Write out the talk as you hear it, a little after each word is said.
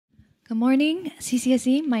Good morning,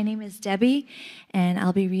 CCSE. My name is Debbie, and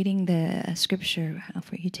I'll be reading the scripture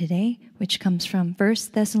for you today, which comes from 1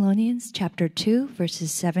 Thessalonians chapter 2,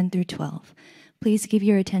 verses 7 through 12. Please give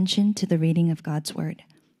your attention to the reading of God's word.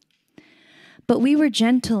 But we were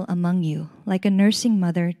gentle among you, like a nursing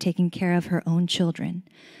mother taking care of her own children.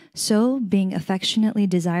 So, being affectionately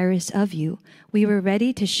desirous of you, we were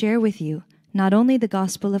ready to share with you not only the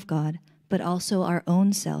gospel of God, but also our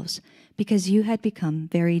own selves, because you had become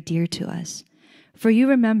very dear to us. For you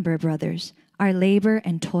remember, brothers, our labor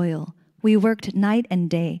and toil. We worked night and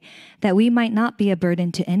day, that we might not be a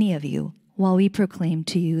burden to any of you, while we proclaim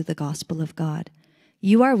to you the gospel of God.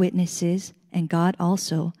 You are witnesses, and God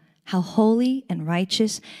also, how holy and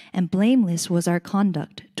righteous and blameless was our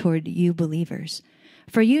conduct toward you believers.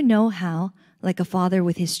 For you know how, like a father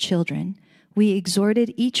with his children, we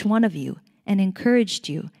exhorted each one of you and encouraged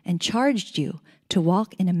you and charged you to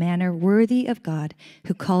walk in a manner worthy of God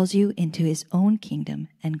who calls you into his own kingdom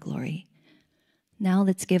and glory. Now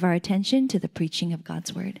let's give our attention to the preaching of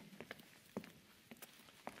God's word.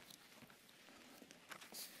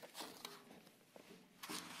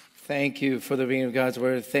 Thank you for the reading of God's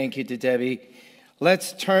word. Thank you to Debbie.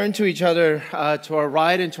 Let's turn to each other, to our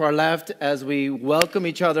right and to our left, as we welcome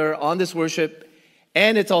each other on this worship.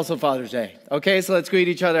 And it's also Father's Day. Okay, so let's greet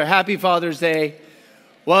each other. Happy Father's Day.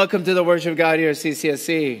 Welcome to the worship of God here at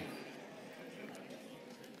CCSC.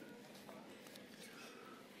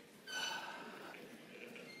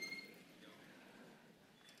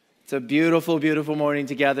 It's a beautiful, beautiful morning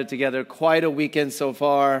to gather together. Quite a weekend so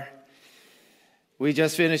far. We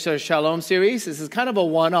just finished our Shalom series. This is kind of a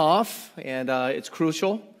one-off, and it's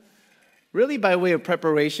crucial, really by way of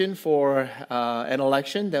preparation for an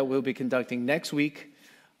election that we'll be conducting next week.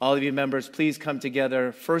 All of you members, please come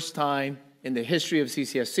together. First time in the history of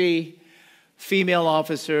CCSC, female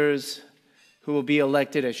officers who will be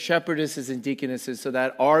elected as shepherdesses and deaconesses so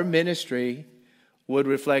that our ministry would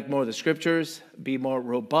reflect more of the scriptures, be more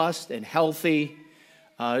robust and healthy,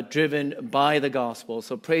 driven by the gospel.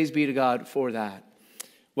 So praise be to God for that.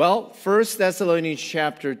 Well, 1 Thessalonians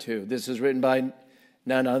chapter 2. This is written by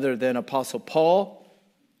none other than Apostle Paul.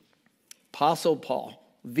 Apostle Paul,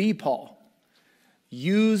 the Paul,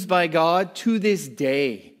 used by God to this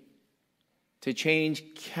day to change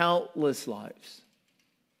countless lives.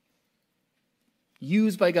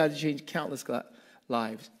 Used by God to change countless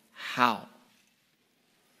lives. How?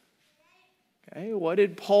 Okay, what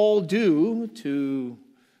did Paul do to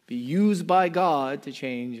be used by God to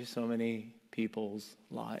change so many people's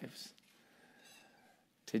lives?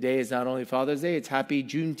 Today is not only Father's Day, it's Happy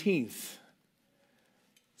Juneteenth.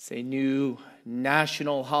 It's a new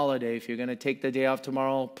national holiday. If you're going to take the day off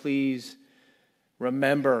tomorrow, please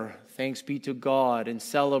remember, thanks be to God, and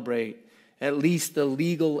celebrate at least the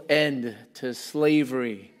legal end to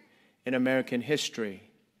slavery in American history.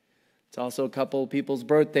 It's also a couple of people's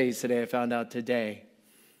birthdays today, I found out today.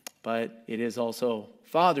 But it is also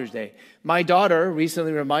Father's Day. My daughter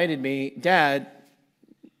recently reminded me, Dad,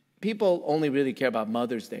 people only really care about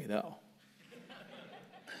Mother's Day, though.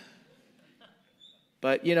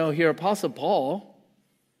 But, here Apostle Paul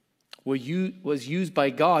was used by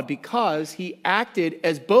God because he acted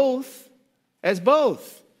as both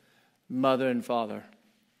mother and father.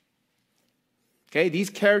 Okay, these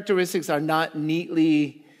characteristics are not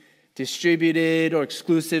neatly distributed or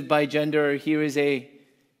exclusive by gender. Here is a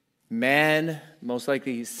man, most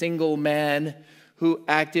likely a single man, who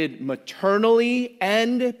acted maternally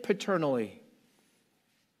and paternally.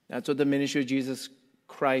 That's what the ministry of Jesus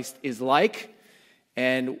Christ is like.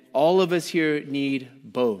 And all of us here need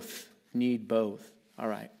both. All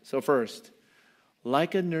right. So first,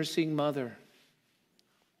 like a nursing mother.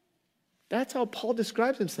 That's how Paul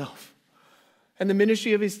describes himself and the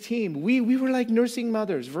ministry of his team. We were like nursing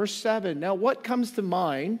mothers. Verse 7. Now, what comes to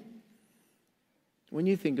mind when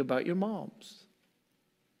you think about your moms?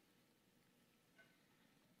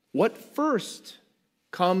 What first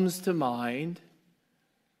comes to mind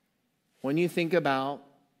when you think about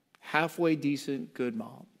halfway decent, good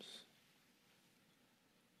moms?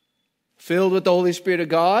 Filled with the Holy Spirit of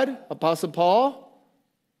God, Apostle Paul,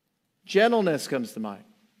 gentleness comes to mind.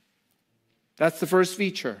 That's the first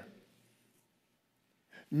feature.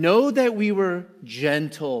 Know that we were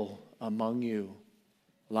gentle among you,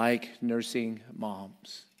 like nursing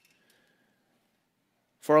moms.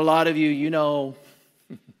 For a lot of you,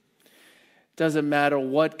 it doesn't matter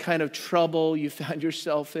what kind of trouble you found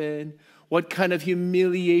yourself in, what kind of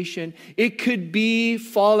humiliation. It could be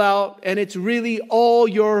fallout, and it's really all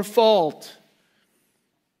your fault.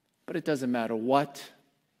 But it doesn't matter what,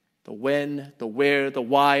 the when, the where, the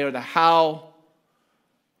why, or the how.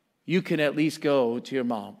 You can at least go to your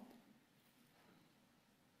mom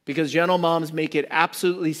Because gentle moms make it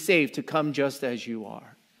absolutely safe to come just as you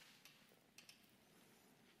are.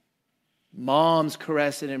 Moms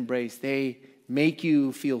caress and embrace. They make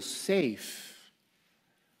you feel safe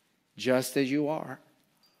just as you are.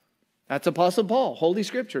 That's Apostle Paul, Holy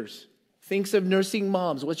Scriptures. Thinks of nursing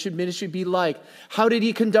moms. What should ministry be like? How did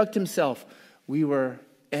he conduct himself? We were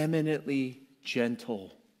eminently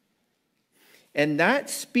gentle. And that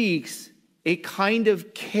speaks a kind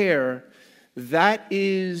of care that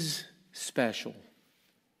is special.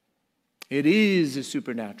 It is a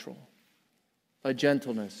supernatural, a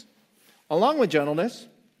gentleness. Along with gentleness,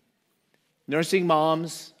 nursing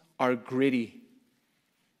moms are gritty.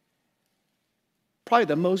 Probably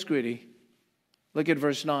the most gritty. Look at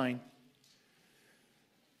verse 9.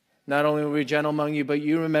 Not only were we gentle among you, but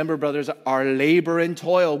you remember, brothers, our labor and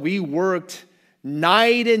toil. We worked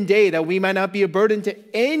night and day that we might not be a burden to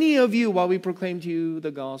any of you while we proclaim to you the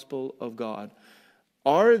gospel of God.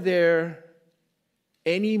 Are there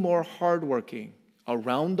any more hardworking,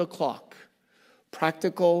 around the clock,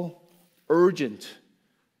 practical, urgent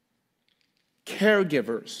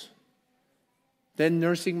caregivers than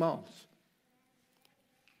nursing moms?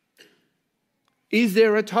 Is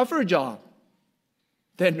there a tougher job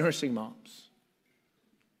than nursing moms?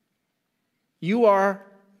 You are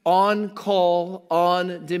on call,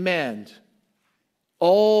 on demand,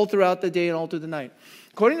 all throughout the day and all through the night.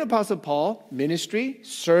 According to Apostle Paul, ministry,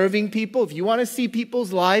 serving people, if you want to see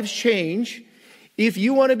people's lives change, if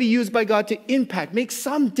you want to be used by God to impact, make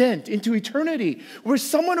some dent into eternity, where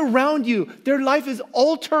someone around you, their life is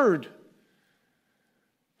altered,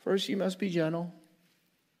 first you must be gentle,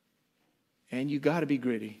 and you got to be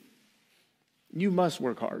gritty. You must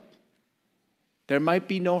work hard. There might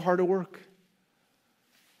be no harder work.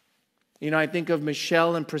 You know, I think of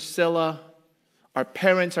Michelle and Priscilla, our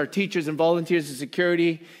parents, our teachers, and volunteers in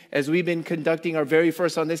security, as we've been conducting our very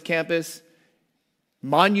first on this campus.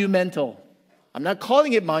 Monumental. I'm not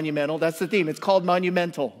calling it monumental. That's the theme. It's called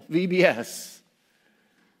Monumental, VBS.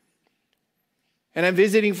 And I'm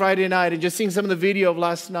visiting Friday night and just seeing some of the video of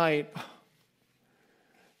last night.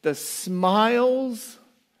 The smiles,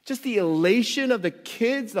 just the elation of the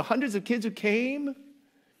kids, the hundreds of kids who came.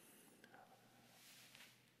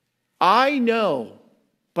 I know,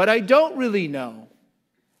 but I don't really know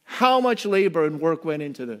how much labor and work went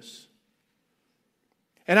into this.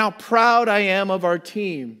 And how proud I am of our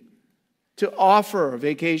team to offer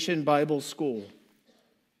Vacation Bible School.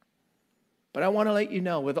 But I want to let you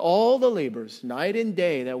know, with all the labors, night and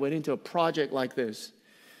day, that went into a project like this,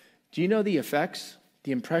 do you know the effects,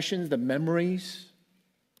 the impressions, the memories,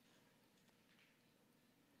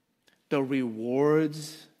 the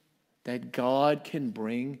rewards that God can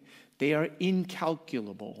bring? They are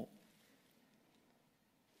incalculable.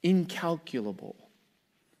 Incalculable.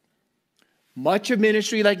 Much of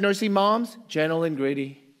ministry, like nursing moms, gentle and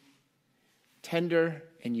gritty, tender,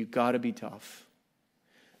 and you got to be tough.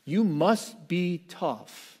 You must be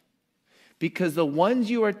tough, because the ones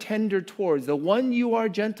you are tender towards, the one you are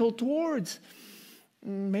gentle towards,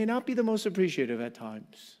 may not be the most appreciative at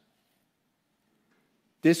times.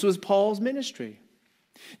 This was Paul's ministry.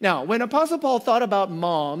 Now, when Apostle Paul thought about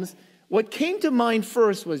moms, what came to mind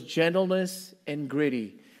first was gentleness and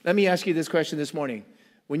gritty. Let me ask you this question this morning.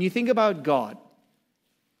 When you think about God,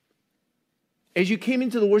 as you came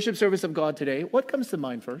into the worship service of God today, what comes to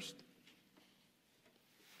mind first?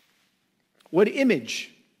 What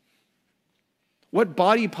image? What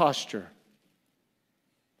body posture?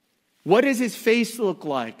 What does his face look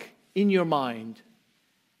like in your mind?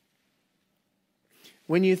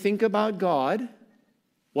 When you think about God,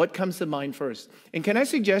 what comes to mind first? And can I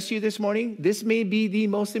suggest to you this morning, this may be the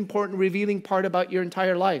most important revealing part about your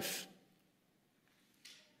entire life.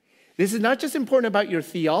 This is not just important about your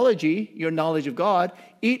theology, your knowledge of God.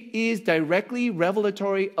 It is directly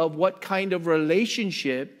revelatory of what kind of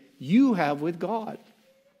relationship you have with God.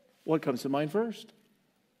 What comes to mind first?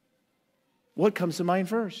 What comes to mind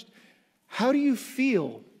first? How do you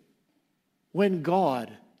feel when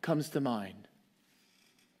God comes to mind?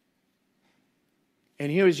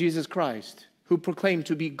 And here is Jesus Christ, who proclaimed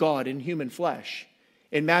to be God in human flesh.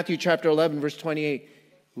 In Matthew chapter 11, verse 28,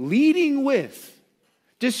 leading with,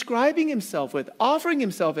 describing himself with, offering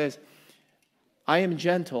himself as, I am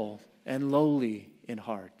gentle and lowly in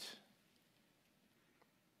heart,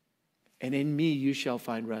 and in me you shall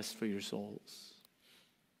find rest for your souls.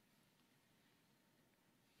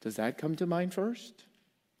 Does that come to mind first?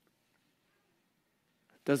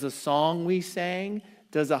 Does the song we sang,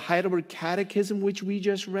 does the Heidelberg Catechism which we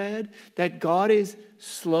just read, that God is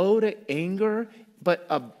slow to anger but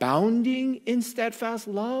abounding in steadfast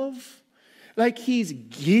love? Like he's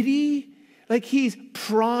giddy, Like he's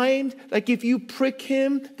primed. Like if you prick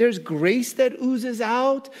him, there's grace that oozes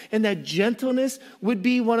out. And that gentleness would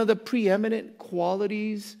be one of the preeminent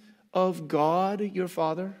qualities of God, your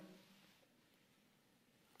Father.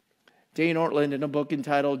 Dane Ortland, in a book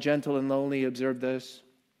entitled Gentle and Lonely, observed this.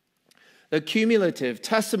 The cumulative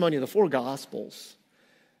testimony of the four Gospels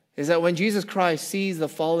is that when Jesus Christ sees the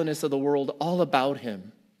fallenness of the world all about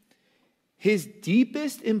him, his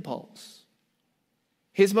deepest impulse,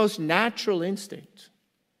 his most natural instinct,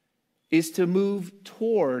 is to move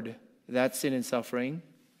toward that sin and suffering,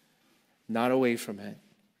 not away from it.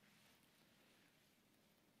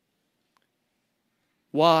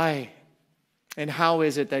 Why and how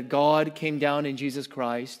is it that God came down in Jesus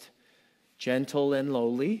Christ, gentle and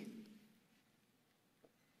lowly?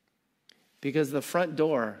 Because the front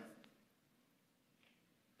door,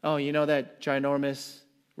 oh, you know that ginormous,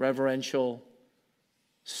 reverential,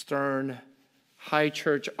 stern, high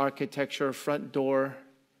church architecture front door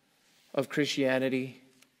of Christianity?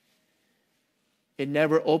 It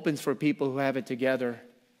never opens for people who have it together.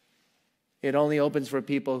 It only opens for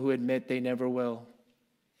people who admit they never will.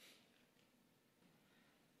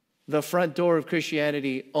 The front door of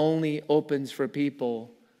Christianity only opens for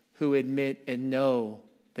people who admit and know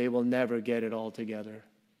they will never get it all together.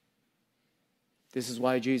 This is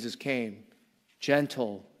why Jesus came,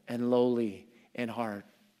 gentle and lowly in heart.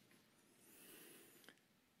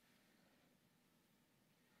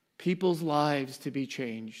 People's lives to be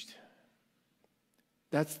changed.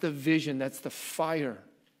 That's the vision, that's the fire.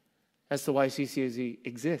 That's the why CCAZ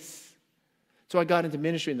exists. So I got into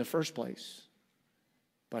ministry in the first place.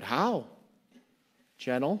 But how?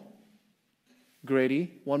 Gentle,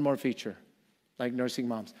 gritty, one more feature, like nursing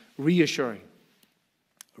moms. Reassuring.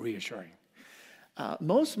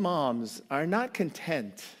 Most moms are not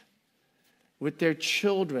content with their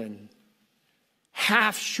children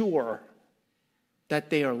half sure that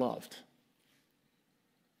they are loved.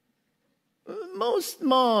 Most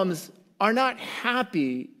moms are not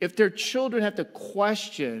happy if their children have to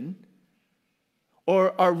question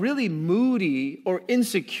or are really moody or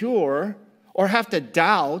insecure or have to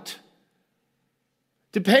doubt,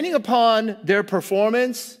 depending upon their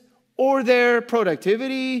performance or their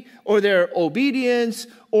productivity or their obedience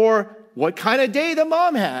or what kind of day the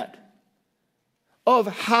mom had, of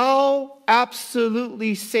how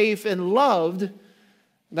absolutely safe and loved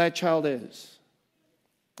that child is.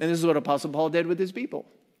 And this is what Apostle Paul did with his people.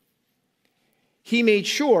 He made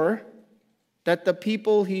sure that the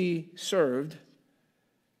people he served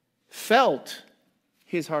felt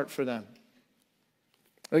his heart for them.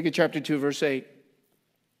 Look at chapter 2, verse 8.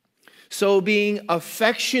 So being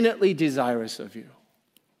affectionately desirous of you,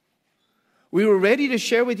 we were ready to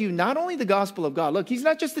share with you not only the gospel of God. Look, he's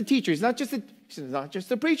not just the teacher. He's not just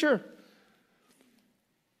the preacher.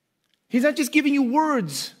 He's not just giving you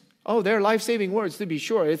words. Oh, they're life-saving words, to be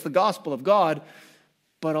sure. It's the gospel of God,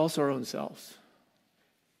 but also our own selves.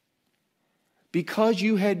 Because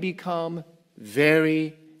you had become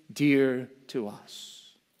very dear to us.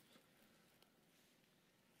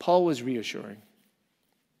 Paul was reassuring.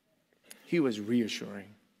 He was reassuring.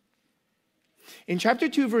 In chapter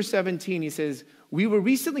 2, verse 17, he says, we were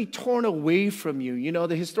recently torn away from you. You know,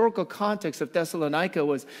 the historical context of Thessalonica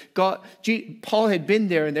was Paul had been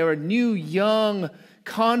there, and there were new young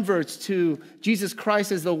converts to Jesus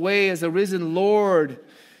Christ as the way, as the risen Lord.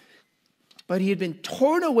 But he had been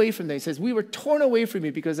torn away from them. He says, we were torn away from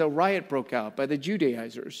you because a riot broke out by the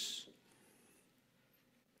Judaizers.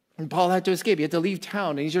 And Paul had to escape. He had to leave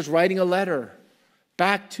town. And he's just writing a letter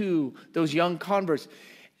back to those young converts.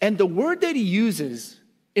 And the word that he uses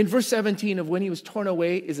in verse 17 of when he was torn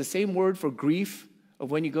away is the same word for grief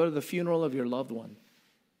of when you go to the funeral of your loved one.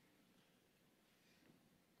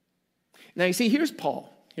 Now you see, here's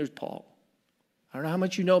Paul. I don't know how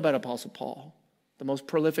much you know about Apostle Paul, the most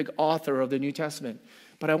prolific author of the New Testament.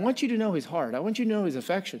 But I want you to know his heart. I want you to know his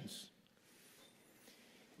affections.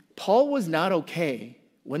 Paul was not okay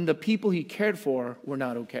when the people he cared for were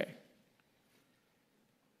not okay.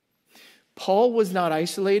 Paul was not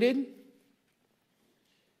isolated.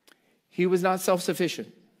 He was not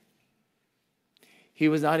self-sufficient. He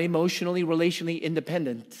was not emotionally, relationally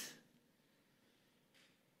independent.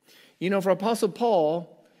 You know, for Apostle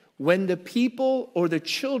Paul, when the people or the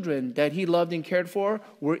children that he loved and cared for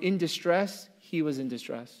were in distress, he was in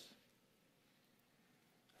distress.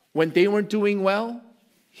 When they weren't doing well,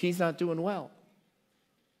 he's not doing well.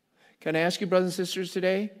 Can I ask you, brothers and sisters,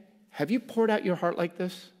 today, have you poured out your heart like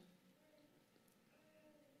this?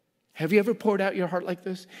 Have you ever poured out your heart like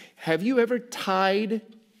this? Have you ever tied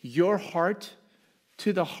your heart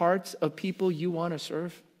to the hearts of people you want to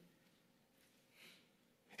serve?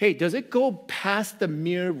 Hey, does it go past the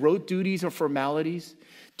mere rote duties or formalities?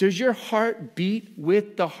 Does your heart beat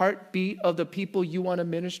with the heartbeat of the people you want to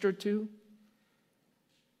minister to?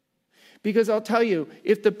 Because I'll tell you,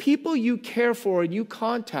 if the people you care for and you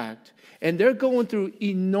contact, and they're going through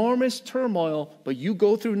enormous turmoil, but you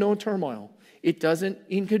go through no turmoil, it doesn't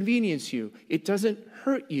inconvenience you, it doesn't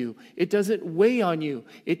hurt you, it doesn't weigh on you,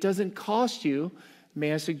 it doesn't cost you,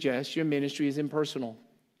 may I suggest your ministry is impersonal.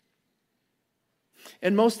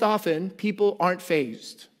 And most often, people aren't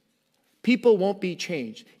fazed. People won't be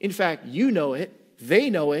changed. In fact, you know it,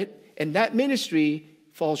 they know it, and that ministry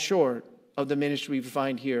falls short of the ministry we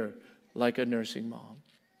find here, like a nursing mom.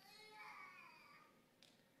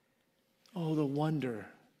 Oh, the wonder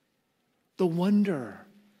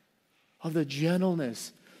of the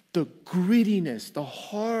gentleness, the grittiness, the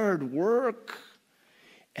hard work,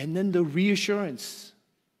 and then the reassurance.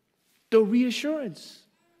 The reassurance.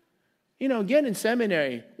 You know, again in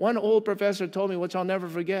seminary, one old professor told me, which I'll never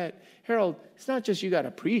forget, Harold, it's not just you got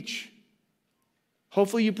to preach.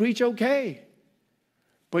 Hopefully you preach okay.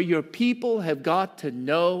 But your people have got to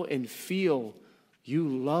know and feel you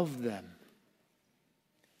love them.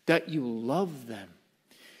 That you love them.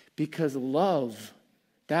 Because love,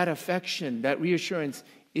 that affection, that reassurance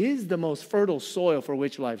is the most fertile soil for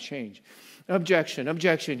which lives change. Objection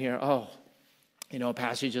here. Oh, you know,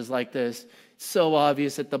 passages like this. It's so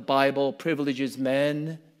obvious that the Bible privileges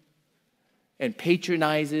men and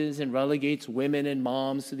patronizes and relegates women and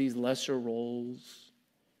moms to these lesser roles.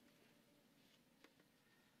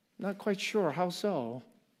 Not quite sure. How so?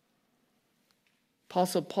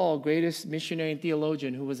 Apostle Paul, greatest missionary and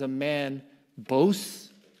theologian, who was a man,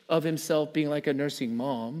 boasts of himself being like a nursing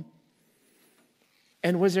mom.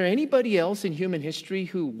 And was there anybody else in human history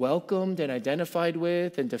who welcomed and identified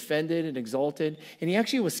with and defended and exalted? And he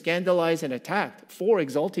actually was scandalized and attacked for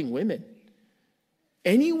exalting women.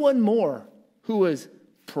 Anyone more who was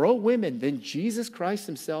pro-women than Jesus Christ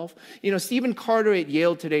himself? You know, Stephen Carter at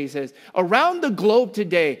Yale today says, around the globe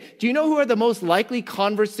today, do you know who are the most likely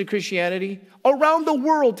converts to Christianity? Around the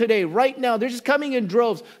world today, right now, they're just coming in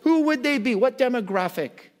droves. Who would they be? What demographic?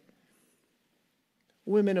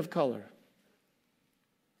 Women of color.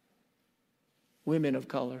 Women of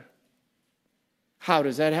color. How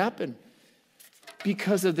does that happen?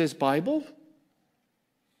 Because of this Bible?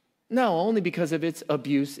 No, only because of its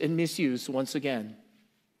abuse and misuse once again.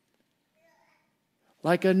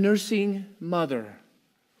 Like a nursing mother,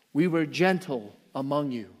 we were gentle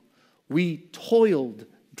among you. We toiled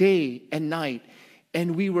day and night,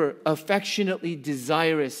 and we were affectionately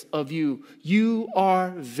desirous of you. You are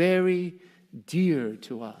very dear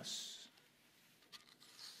to us.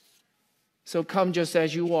 So come just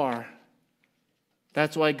as you are.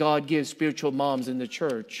 That's why God gives spiritual moms in the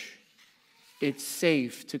church. It's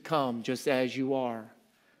safe to come just as you are.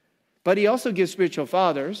 But he also gives spiritual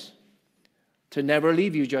fathers to never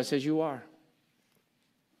leave you just as you are.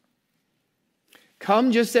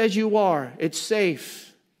 Come just as you are. It's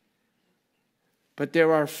safe. But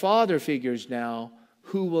there are father figures now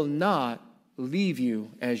who will not leave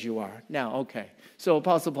you as you are. Now, okay. So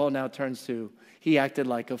Apostle Paul now turns to, he acted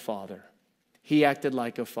like a father. He acted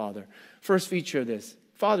like a father. First feature of this,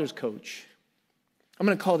 father's coach. I'm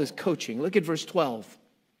going to call this coaching. Look at verse 12.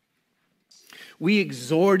 We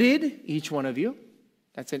exhorted each one of you.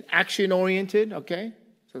 That's an action-oriented, okay?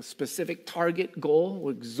 So a specific target, goal,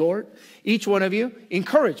 we'll exhort each one of you.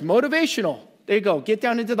 Encourage, motivational. There you go. Get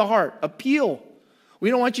down into the heart. Appeal.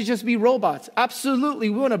 We don't want you to just be robots. Absolutely.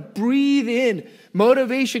 We want to breathe in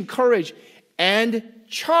motivation, courage, and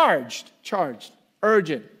charged,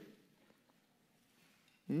 urgent.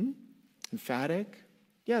 Emphatic.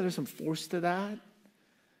 Yeah, there's some force to that.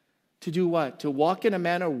 To do what? To walk in a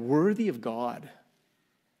manner worthy of God,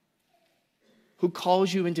 who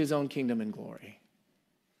calls you into his own kingdom and glory.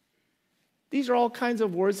 These are all kinds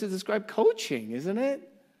of words to describe coaching, isn't it?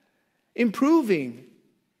 Improving,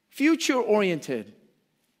 future-oriented,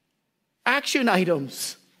 action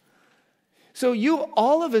items. So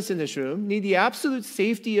all of us in this room, need the absolute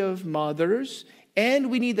safety of mothers,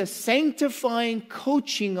 and we need the sanctifying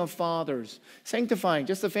coaching of fathers. Sanctifying,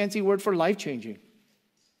 just a fancy word for life-changing.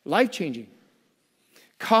 Life-changing.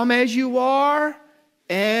 Come as you are,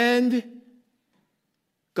 and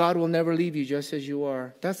God will never leave you just as you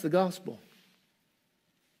are. That's the gospel.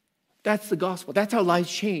 That's the gospel. That's how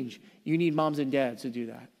lives change. You need moms and dads to do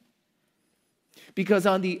that. Because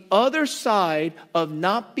on the other side of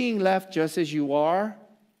not being left just as you are,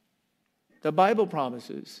 the Bible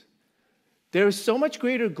promises there is so much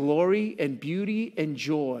greater glory and beauty and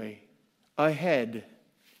joy ahead.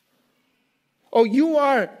 Oh, you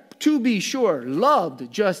are, to be sure,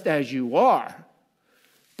 loved just as you are.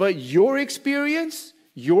 But your experience,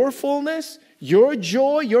 your fullness, your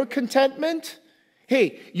joy, your contentment,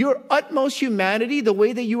 hey, your utmost humanity, the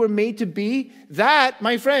way that you were made to be, that,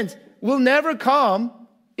 my friends, will never come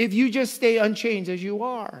if you just stay unchanged as you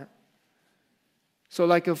are. So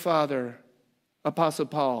like a father, Apostle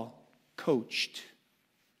Paul coached.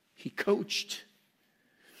 He coached.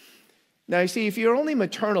 Now you see, if you're only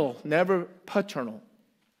maternal, never paternal,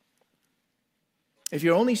 if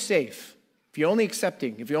you're only safe, if you're only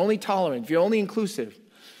accepting, if you're only tolerant, if you're only inclusive,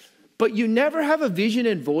 but you never have a vision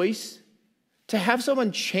and voice to have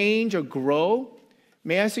someone change or grow,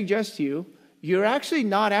 may I suggest to you, you're actually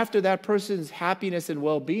not after that person's happiness and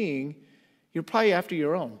well-being. You're probably after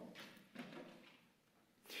your own.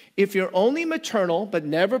 If you're only maternal but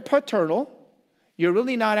never paternal, you're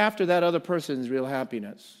really not after that other person's real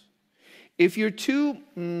happiness. If you're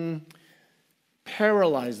too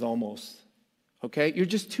paralyzed almost, okay, you're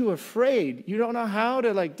just too afraid. You don't know how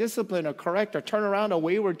to discipline or correct or turn around a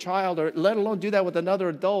wayward child, or let alone do that with another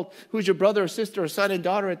adult who's your brother or sister or son and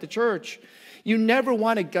daughter at the church. You never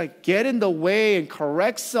want to get in the way and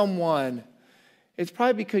correct someone. It's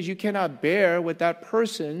probably because you cannot bear with that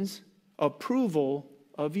person's approval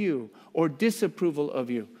of you or disapproval of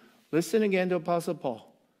you. Listen again to Apostle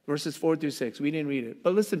Paul, verses 4-6. We didn't read it,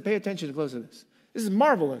 but listen, pay attention close to this. This is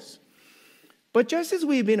marvelous. But just as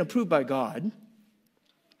we have been approved by God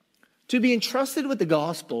to be entrusted with the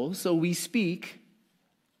gospel, so we speak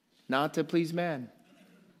not to please man,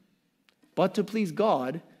 but to please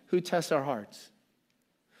God who tests our hearts.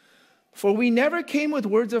 For we never came with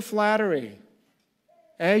words of flattery,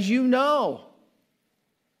 as you know,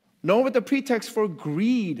 nor with the pretext for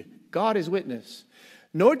greed, God is witness.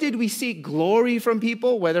 Nor did we seek glory from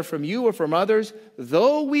people, whether from you or from others,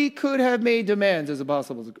 though we could have made demands as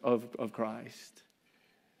apostles of Christ.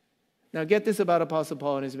 Now get this about Apostle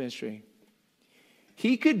Paul and his ministry.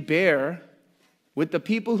 He could bear with the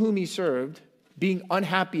people whom he served being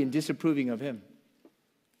unhappy and disapproving of him.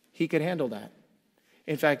 He could handle that.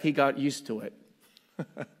 In fact, he got used to it.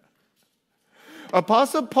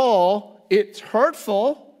 Apostle Paul, it's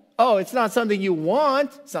hurtful. Oh, it's not something you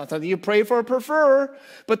want. It's not something you pray for or prefer.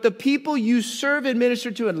 But the people you serve and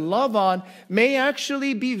minister to and love on may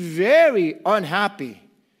actually be very unhappy.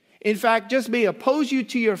 In fact, just may oppose you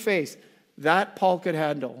to your face. That Paul could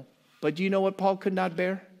handle. But do you know what Paul could not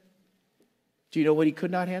bear? Do you know what he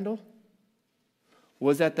could not handle?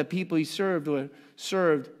 Was that the people he served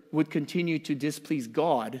would continue to displease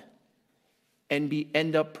God and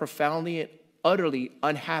end up profoundly and utterly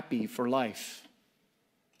unhappy for life.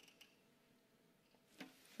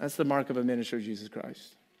 That's the mark of a minister of Jesus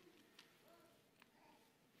Christ.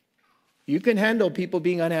 You can handle people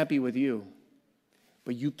being unhappy with you,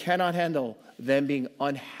 but you cannot handle them being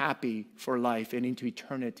unhappy for life and into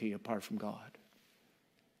eternity apart from God.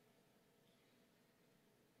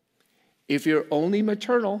 If you're only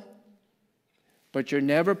maternal, but you're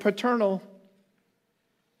never paternal,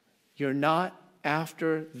 you're not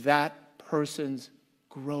after that person's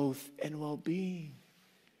growth and well-being.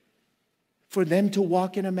 For them to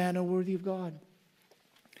walk in a manner worthy of God.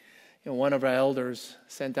 One of our elders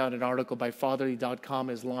sent out an article by Fatherly.com,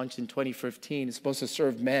 is launched in 2015. It's supposed to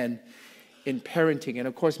serve men in parenting. And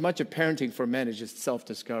of course, much of parenting for men is just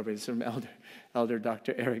self-discovery. It's from Elder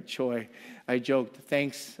Dr. Eric Choi. I joked,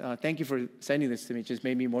 thank you for sending this to me. It just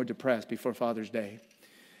made me more depressed before Father's Day.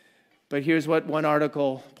 But here's what one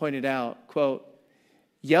article pointed out. Quote,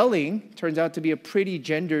 yelling turns out to be a pretty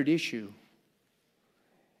gendered issue.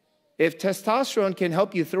 If testosterone can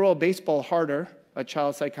help you throw a baseball harder, a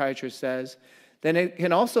child psychiatrist says, then it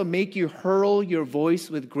can also make you hurl your voice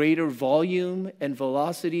with greater volume and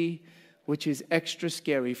velocity, which is extra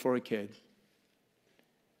scary for a kid.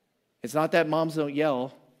 It's not that moms don't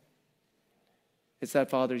yell. It's that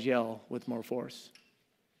fathers yell with more force.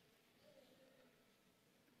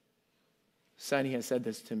 Sonny has said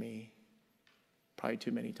this to me probably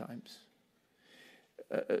too many times.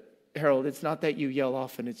 Harold, it's not that you yell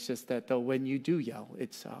often. It's just that though when you do yell,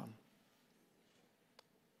 it's,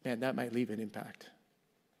 man, that might leave an impact.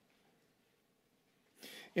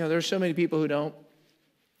 There's so many people who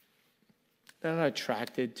they're not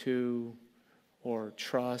attracted to or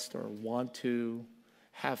trust or want to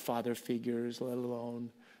have father figures, let alone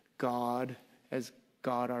God as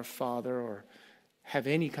God our Father, or have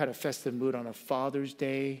any kind of festive mood on a Father's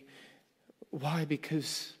Day. Why?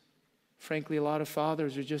 Because, frankly, a lot of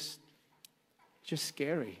fathers are just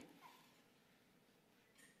scary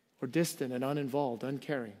or distant and uninvolved,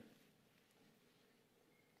 uncaring.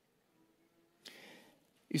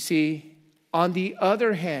 You see, on the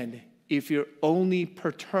other hand, if you're only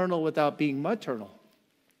paternal without being maternal,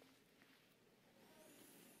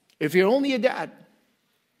 If you're only a dad,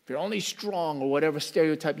 if you're only strong or whatever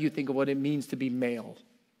stereotype you think of what it means to be male,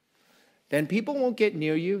 then people won't get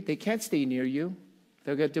near you. They can't stay near you.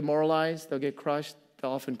 They'll get demoralized. They'll get crushed.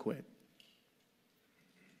 They'll often quit.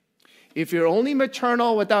 If you're only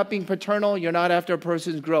maternal without being paternal, you're not after a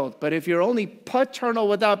person's growth. But if you're only paternal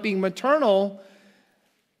without being maternal,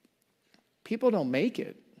 people don't make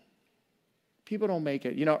it. People don't make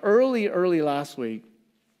it. You know, early last week,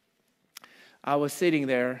 I was sitting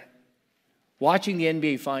there watching the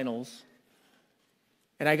NBA Finals,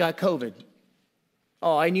 and I got COVID.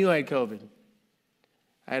 Oh, I knew I had COVID.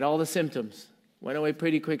 I had all the symptoms. Went away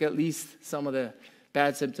pretty quick, at least some of the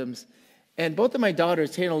bad symptoms. And both of my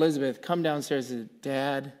daughters, Taylor and Elizabeth, come downstairs and say,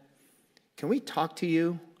 Dad, can we talk to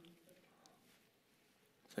you?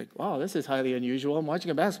 It's like, wow, this is highly unusual. I'm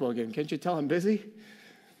watching a basketball game. Can't you tell I'm busy?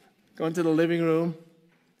 Go into the living room,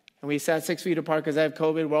 and we sat 6 feet apart because I have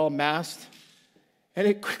COVID. We're all masked. And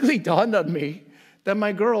it quickly dawned on me that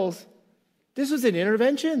my girls, this was an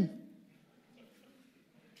intervention.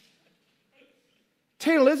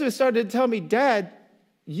 Taylor and Elizabeth started to tell me, Dad,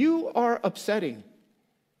 you are upsetting.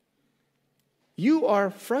 You are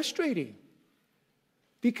frustrating.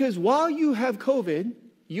 Because while you have COVID,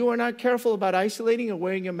 you are not careful about isolating or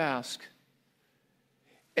wearing a mask.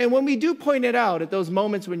 And when we do point it out at those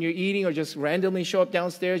moments when you're eating or just randomly show up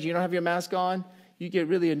downstairs, you don't have your mask on, you get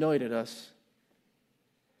really annoyed at us.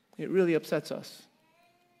 It really upsets us.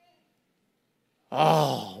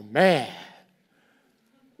 Oh, man.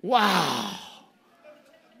 Wow.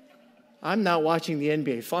 I'm not watching the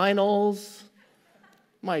NBA Finals.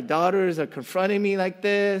 My daughters are confronting me like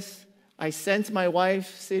this. I sense my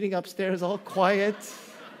wife sitting upstairs all quiet.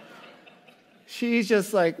 She's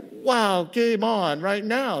just like, wow, game on right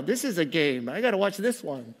now. This is a game. I got to watch this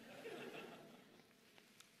one.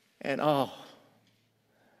 And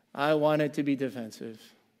I wanted to be defensive.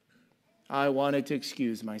 I wanted to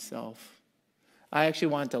excuse myself. I actually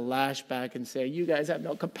wanted to lash back and say, you guys have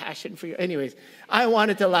no compassion for you. Anyways, I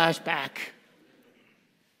wanted to lash back.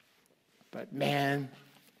 But man,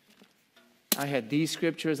 I had these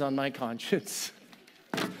scriptures on my conscience.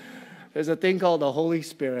 There's a thing called the Holy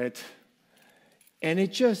Spirit. And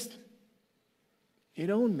it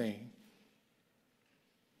owned me.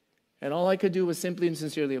 And all I could do was simply and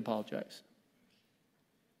sincerely apologize.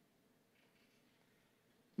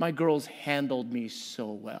 My girls handled me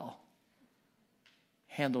so well.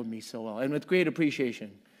 And with great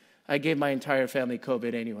appreciation, I gave my entire family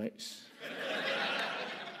COVID anyways.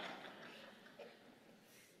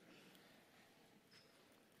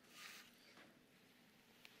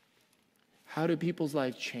 How do people's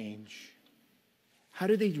lives change? How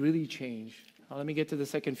do they really change? Well, let me get to the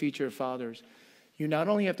second feature of fathers. You not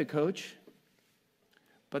only have to coach,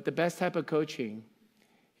 but the best type of coaching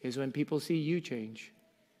is when people see you change.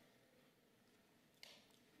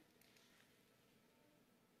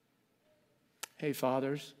 Hey,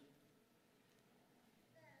 fathers,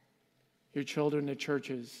 your children at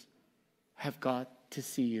churches have got to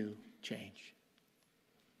see you change.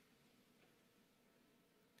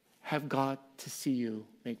 Have got to see you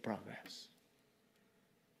make progress.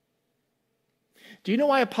 Do you know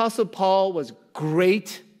why Apostle Paul was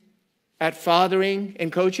great at fathering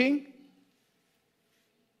and coaching?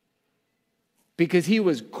 Because he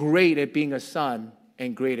was great at being a son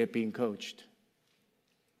and great at being coached.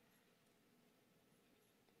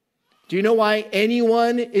 Do you know why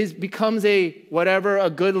anyone becomes a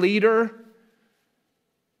good leader?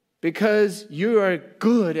 Because you are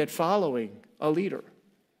good at following a leader.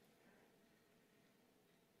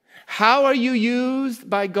 How are you used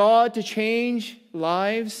by God to change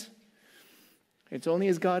lives? It's only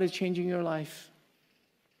as God is changing your life.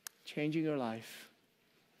 Changing your life.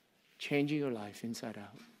 Changing your life inside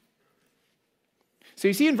out. So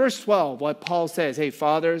you see in verse 12 what Paul says. Hey,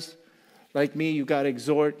 fathers, like me, you got to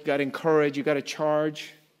exhort, you got to encourage, you got to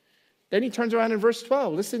charge. Then he turns around in verse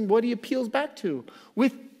 12. Listen what he appeals back to.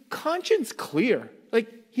 With conscience clear. Like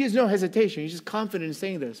he has no hesitation. He's just confident in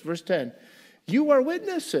saying this. Verse 10. You are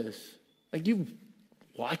witnesses. Like you've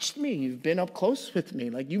watched me. You've been up close with me.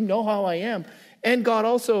 Like you know how I am. And God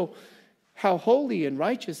also, how holy and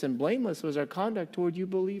righteous and blameless was our conduct toward you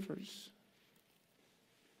believers.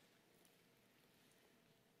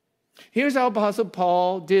 Here's how Apostle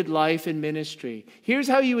Paul did life and ministry. Here's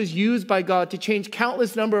how he was used by God to change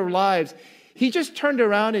countless number of lives. He just turned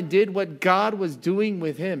around and did what God was doing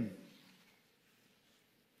with him.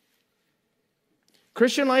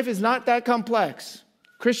 Christian life is not that complex.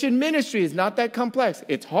 Christian ministry is not that complex.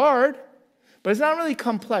 It's hard, but it's not really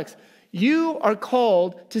complex. You are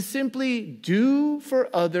called to simply do for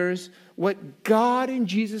others what God in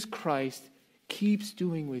Jesus Christ keeps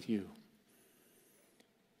doing with you.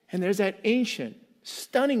 And there's that ancient,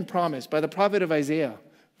 stunning promise by the prophet of Isaiah,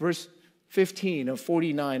 verse 15 of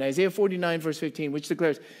 49, Isaiah 49, verse 15, which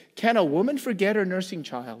declares, can a woman forget her nursing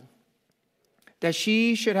child, that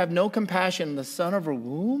she should have no compassion on the son of her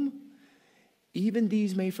womb? Even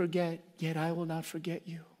these may forget, yet I will not forget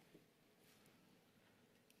you.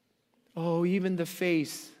 Oh, even the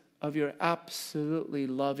face of your absolutely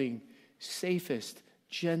loving, safest,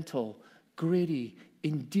 gentle, gritty,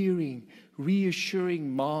 endearing, reassuring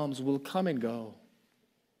moms will come and go.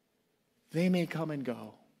 They may come and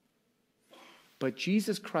go. But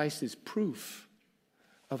Jesus Christ is proof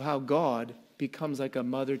of how God becomes like a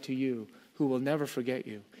mother to you who will never forget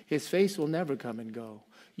you. His face will never come and go.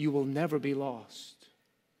 You will never be lost.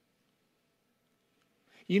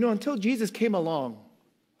 You know, until Jesus came along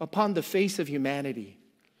upon the face of humanity,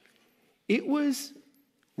 it was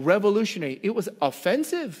revolutionary. It was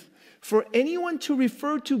offensive for anyone to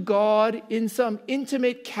refer to God in some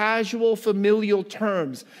intimate, casual, familial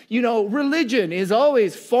terms. You know, religion is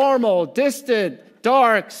always formal, distant,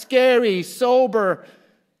 dark, scary, sober,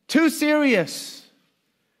 too serious.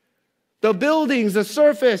 The buildings, the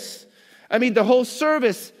surface, the whole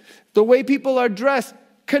service, the way people are dressed,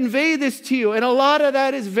 convey this to you. And a lot of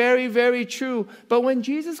that is very, very true. But when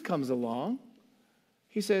Jesus comes along,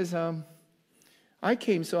 he says, I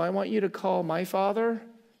came so I want you to call my Father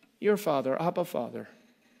your Father, Abba Father.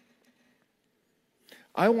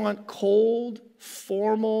 I want cold,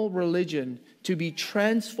 formal religion to be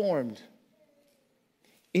transformed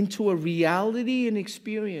into a reality and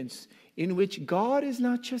experience in which God is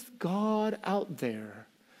not just God out there,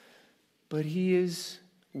 but he is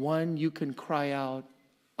one you can cry out,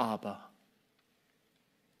 Abba.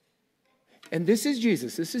 And this is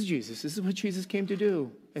Jesus. This is Jesus. This is what Jesus came to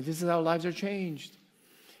do. And this is how lives are changed.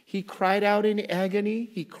 He cried out in agony.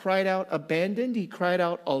 He cried out abandoned. He cried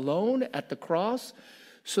out alone at the cross,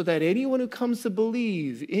 so that anyone who comes to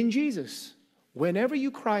believe in Jesus, whenever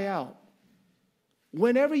you cry out,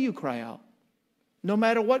 no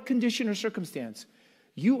matter what condition or circumstance,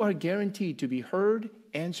 you are guaranteed to be heard,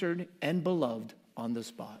 answered, and beloved on the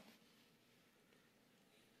spot.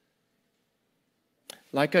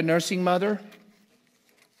 Like a nursing mother,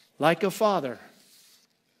 like a father.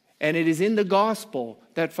 And it is in the gospel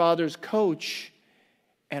that fathers coach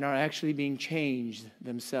and are actually being changed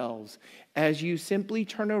themselves as you simply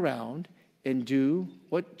turn around and do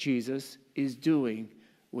what Jesus is doing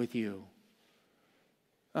with you.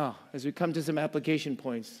 As we come to some application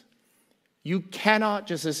points, you cannot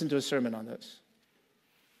just listen to a sermon on this.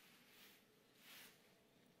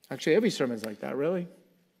 Actually, every sermon is like that, really.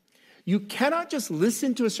 You cannot just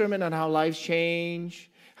listen to a sermon on how lives change,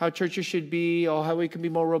 how churches should be, or how we can be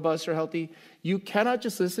more robust or healthy. You cannot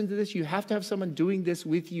just listen to this. You have to have someone doing this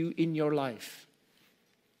with you in your life.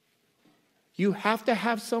 You have to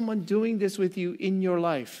have someone doing this with you in your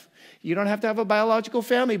life. You don't have to have a biological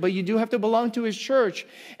family, but you do have to belong to his church.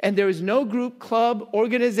 And there is no group, club,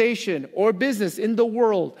 organization, or business in the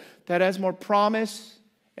world that has more promise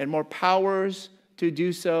and more powers to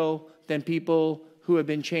do so than people who have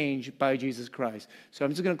been changed by Jesus Christ. So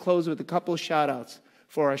I'm just going to close with a couple of shout-outs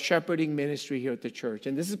for our shepherding ministry here at the church.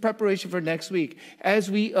 And this is preparation for next week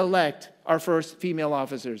as we elect our first female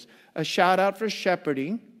officers. A shout-out for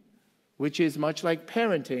shepherding, which is much like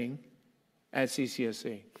parenting at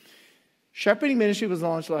CCSC. Shepherding ministry was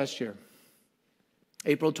launched last year,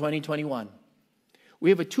 April 2021. We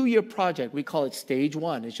have a 2-year project. We call it Stage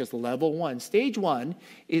 1. It's just level 1. Stage 1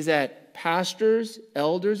 is that pastors,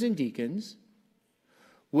 elders, and deacons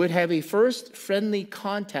would have a first friendly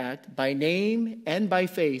contact by name and by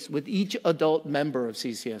face with each adult member of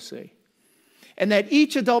CCSC. And that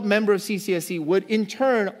each adult member of CCSC would in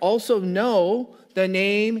turn also know the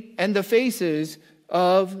name and the faces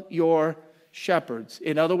of your shepherds.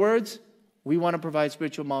 In other words, we want to provide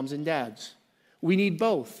spiritual moms and dads. We need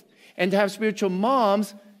both. And to have spiritual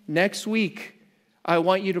moms, next week, I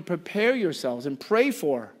want you to prepare yourselves and pray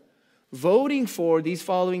for voting for these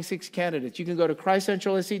following 6 candidates. You can go to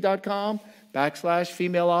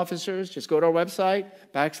christcentralsc.com/female officers. Just go to our website,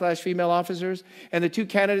 /female officers. And the 2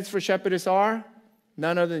 candidates for shepherdess are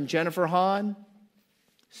none other than Jennifer Hahn,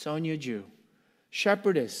 Sonia Jew.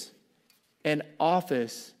 Shepherdess, an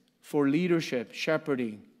office for leadership,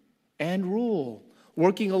 shepherding, and rule,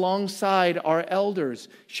 working alongside our elders,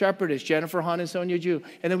 shepherdess, Jennifer Hahn and Sonia Jew.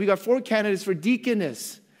 And then we got 4 candidates for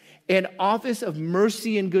deaconess, an office of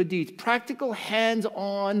mercy and good deeds, practical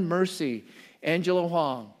hands-on mercy, Angela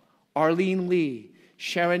Huang, Arlene Lee,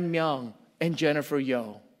 Sharon Myung, and Jennifer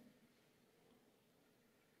Yo.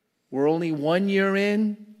 We're only 1 year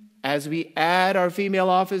in, As we add our female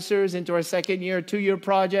officers into our second year, 2-year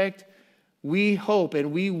project, we hope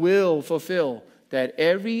and we will fulfill that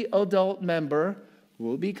every adult member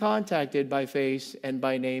will be contacted by face and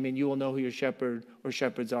by name, and you will know who your shepherd or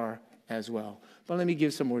shepherds are as well. But let me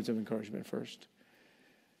give some words of encouragement first.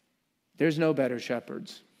 There's no better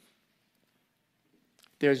shepherds.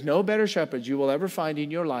 There's no better shepherds you will ever find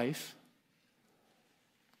in your life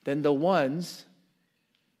than the ones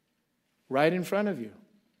right in front of you.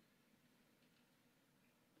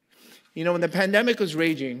 You know, when the pandemic was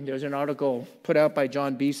raging, there's an article put out by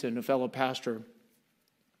John Beeson, a fellow pastor.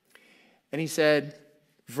 And he said,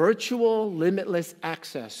 virtual limitless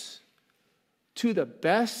access to the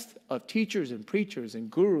best of teachers and preachers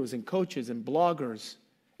and gurus and coaches and bloggers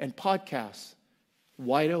and podcasts,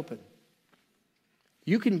 wide open.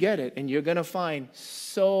 You can get it, and you're going to find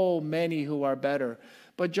so many who are better.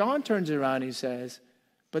 But John turns around and he says,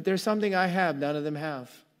 but there's something I have none of them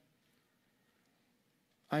have.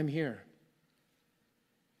 I'm here.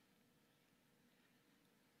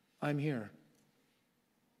 I'm here.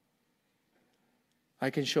 I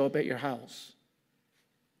can show up at your house.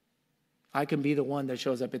 I can be the one that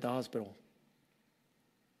shows up at the hospital.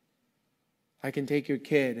 I can take your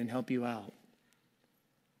kid and help you out.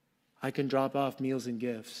 I can drop off meals and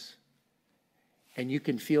gifts. And you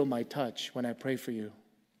can feel my touch when I pray for you.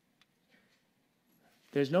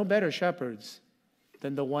 There's no better shepherds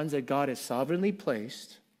than the ones that God has sovereignly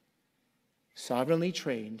placed, sovereignly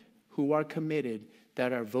trained, who are committed,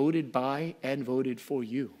 that are voted by and voted for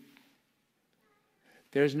you.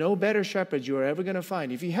 There's no better shepherds you are ever going to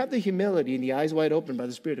find, if you have the humility and the eyes wide open by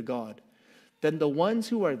the Spirit of God, than the ones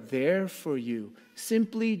who are there for you,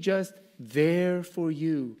 simply just there for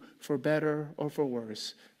you, for better or for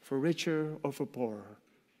worse, for richer or for poorer,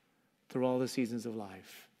 through all the seasons of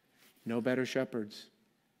life. No better shepherds.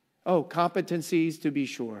 Oh, competencies to be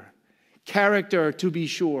sure. Character to be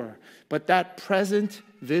sure. But that present,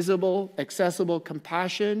 visible, accessible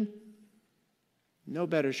compassion, no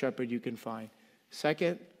better shepherd you can find.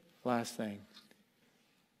 Second, last thing.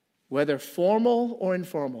 Whether formal or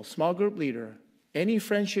informal, small group leader, any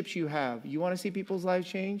friendships you have, you want to see people's lives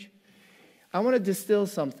change? I want to distill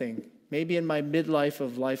something, maybe in my midlife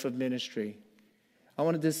of life of ministry. I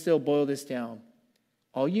want to boil this down.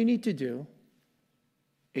 All you need to do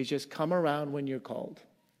is just come around when you're called.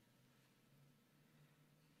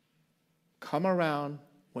 Come around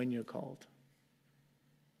when you're called.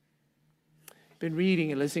 I've been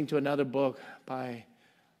reading and listening to another book by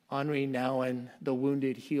Henri Nouwen, The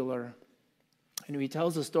Wounded Healer. And he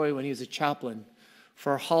tells a story when he was a chaplain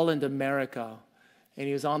for Holland America. And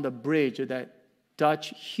he was on the bridge of that Dutch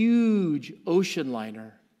huge ocean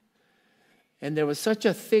liner. And there was such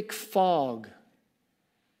a thick fog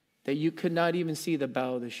that you could not even see the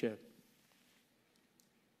bow of the ship.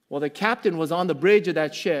 Well, the captain was on the bridge of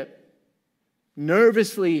that ship,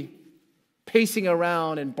 nervously pacing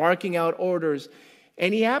around and barking out orders.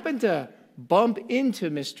 And he happened to bump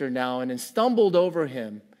into Mr. Nouwen and stumbled over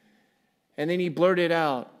him. And then he blurted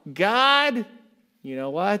out, God, you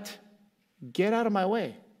know what? Get out of my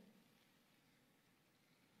way.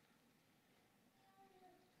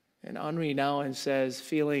 And Henri Nouwen says,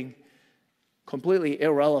 feeling completely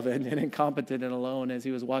irrelevant and incompetent and alone as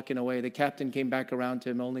he was walking away, the captain came back around to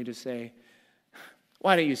him only to say,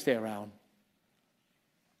 why don't you stay around?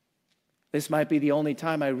 This might be the only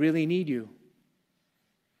time I really need you.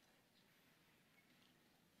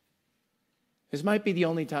 This might be the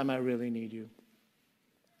only time I really need you.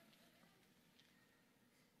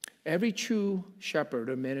 Every true shepherd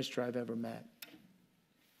or minister I've ever met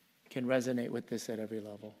can resonate with this at every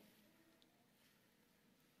level.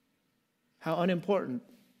 How unimportant,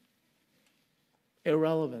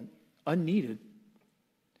 irrelevant, unneeded.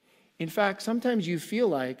 In fact, sometimes you feel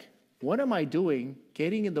like, what am I doing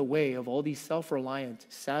getting in the way of all these self-reliant,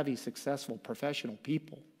 savvy, successful, professional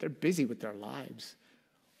people? They're busy with their lives.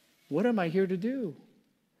 What am I here to do?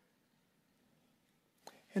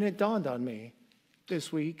 And it dawned on me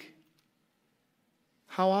this week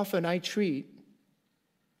how often I treat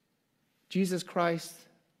Jesus Christ,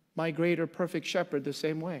 my greater perfect shepherd, the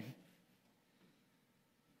same way.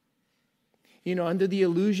 You know, under the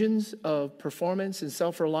illusions of performance and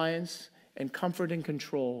self-reliance and comfort and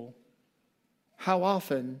control, how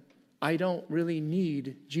often I don't really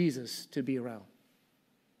need Jesus to be around.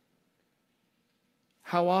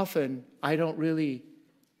 How often I don't really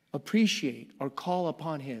appreciate or call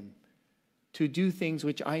upon him to do things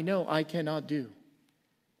which I know I cannot do.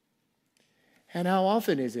 And how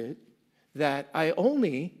often is it that I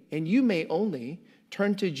only, and you may only,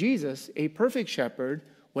 turn to Jesus, a perfect shepherd,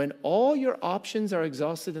 when all your options are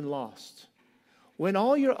exhausted and lost, when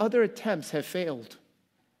all your other attempts have failed,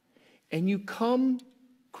 and you come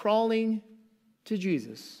crawling to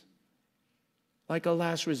Jesus like a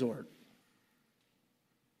last resort.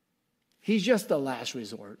 He's just the last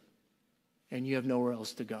resort, and you have nowhere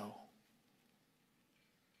else to go.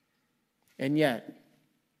 And yet,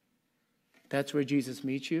 that's where Jesus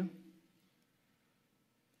meets you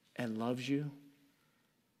and loves you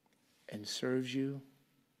and serves you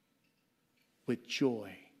with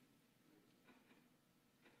joy,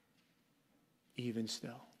 even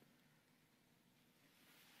still.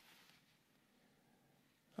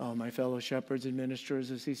 Oh, my fellow shepherds and ministers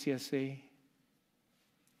of CCSC,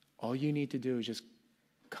 all you need to do is just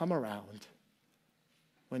come around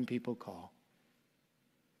when people call.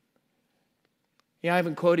 Yeah, I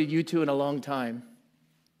haven't quoted U2 in a long time.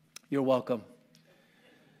 You're welcome.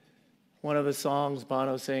 One of the songs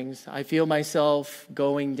Bono sings, I feel myself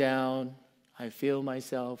going down. I feel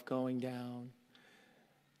myself going down.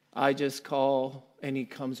 I just call and he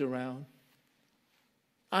comes around.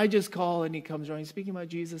 I just call and he comes around. He's speaking about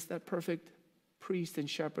Jesus, that perfect priest and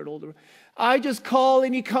shepherd. Older. I just call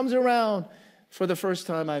and he comes around. For the first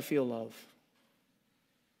time, I feel love.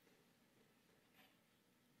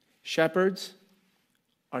 Shepherds,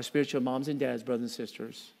 our spiritual moms and dads, brothers and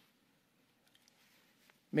sisters,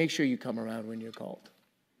 make sure you come around when you're called.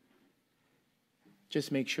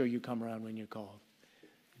 Just make sure you come around when you're called.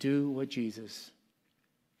 Do what Jesus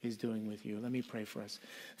is doing with you. Let me pray for us.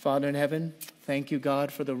 Father in heaven, thank you,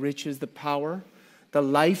 God, for the riches, the power, the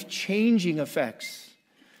life-changing effects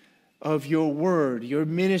of your word, your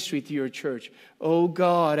ministry to your church. Oh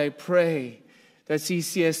God, I pray that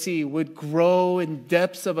CCSC would grow in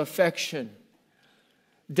depths of affection,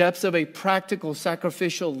 depths of a practical,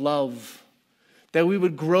 sacrificial love, that we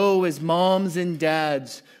would grow as moms and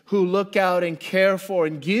dads who look out and care for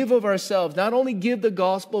and give of ourselves, not only give the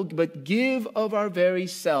gospel, but give of our very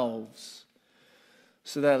selves,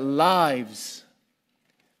 so that lives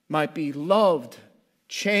might be loved,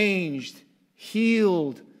 changed,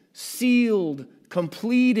 healed, sealed,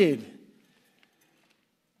 completed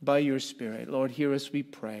by your Spirit. Lord, hear us, we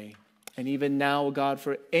pray. And even now, God,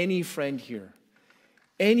 for any friend here,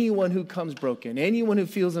 anyone who comes broken, anyone who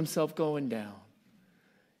feels himself going down,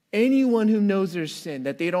 anyone who knows their sin,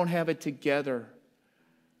 that they don't have it together,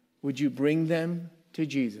 would you bring them to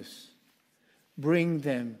Jesus? Bring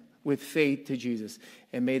them with faith to Jesus.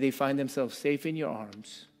 And may they find themselves safe in your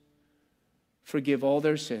arms. Forgive all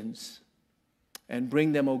their sins. And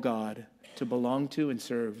bring them, O God, to belong to and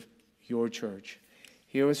serve your church.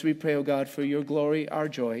 Hear us, we pray, O God, for your glory, our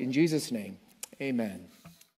joy. In Jesus' name, amen.